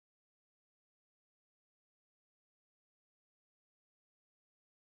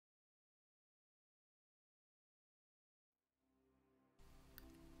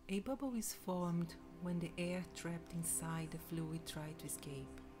A bubble is formed when the air trapped inside the fluid tries to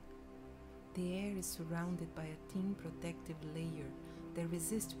escape. The air is surrounded by a thin protective layer that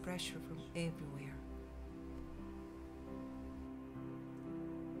resists pressure from everywhere.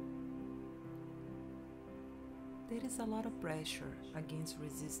 There is a lot of pressure against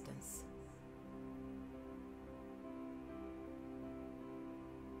resistance.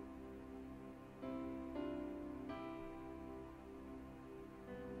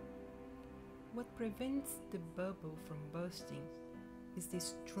 What prevents the bubble from bursting is the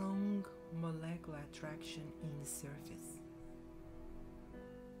strong molecular attraction in the surface.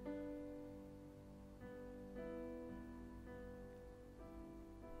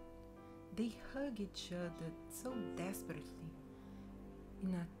 They hug each other so desperately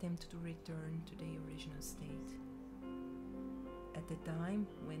in an attempt to return to their original state, at the time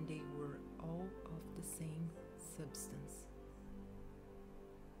when they were all of the same substance.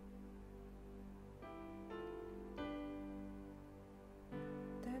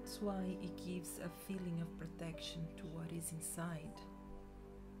 That's why it gives a feeling of protection to what is inside,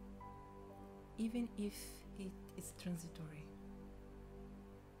 even if it is transitory.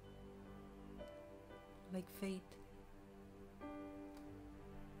 Like fate.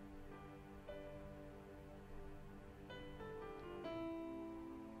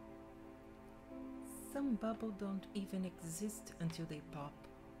 Some bubbles don't even exist until they pop.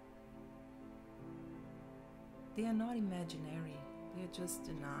 They are not imaginary. They are just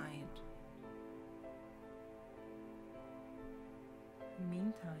denied.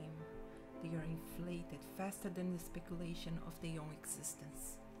 Meantime, they are inflated faster than the speculation of their own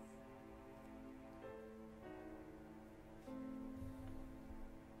existence.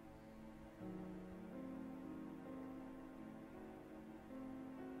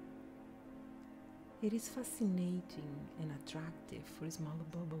 It is fascinating and attractive for smaller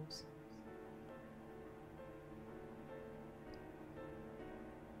bubbles.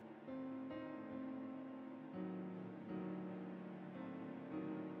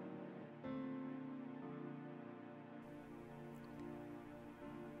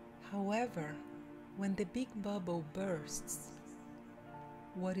 However, when the big bubble bursts,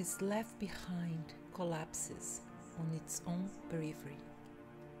 what is left behind collapses on its own periphery.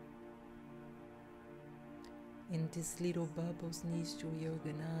 And these little bubbles need to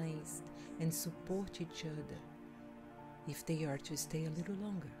reorganize and support each other if they are to stay a little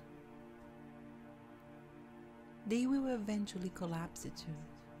longer. They will eventually collapse too.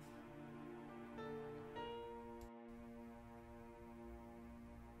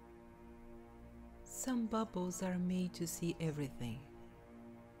 Some bubbles are made to see everything,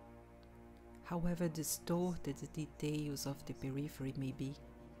 however distorted the details of the periphery may be.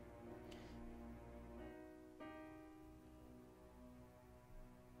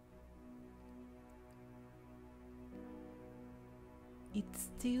 It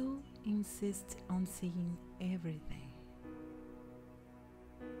still insists on seeing everything,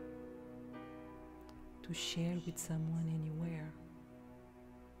 to share with someone anywhere.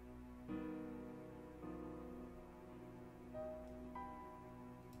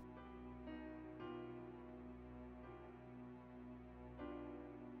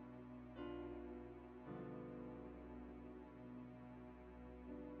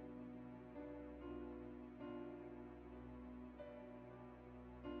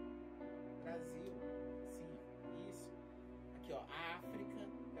 Brasil, sim, isso. Aqui, ó, África,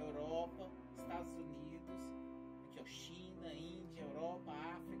 Europa, Estados Unidos. Aqui, ó, China, Índia, Europa,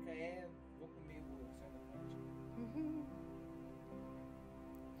 África. Vou comer o Oceano Atlântico.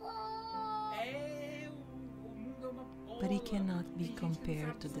 O mundo é uma bola. But it cannot be Tem gente que não compared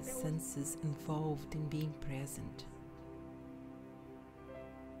sabe to the disso até hoje. senses involved in being present.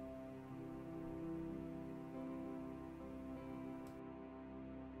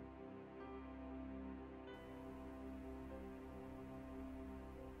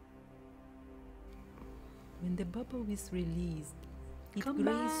 When the bubble is released, it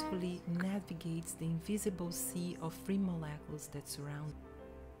gracefully navigates the invisible sea of free molecules that surround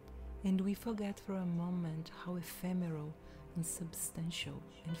it. And we forget for a moment how ephemeral, insubstantial,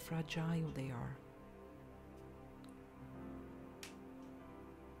 and fragile they are.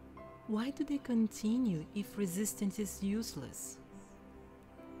 Why do they continue if resistance is useless?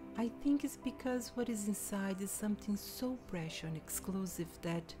 I think it's because what is inside is something so precious and exclusive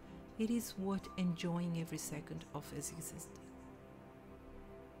that it is worth enjoying every second of its existence.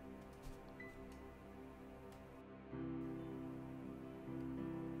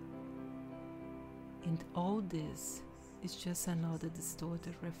 And all this is just another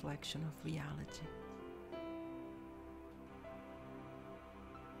distorted reflection of reality.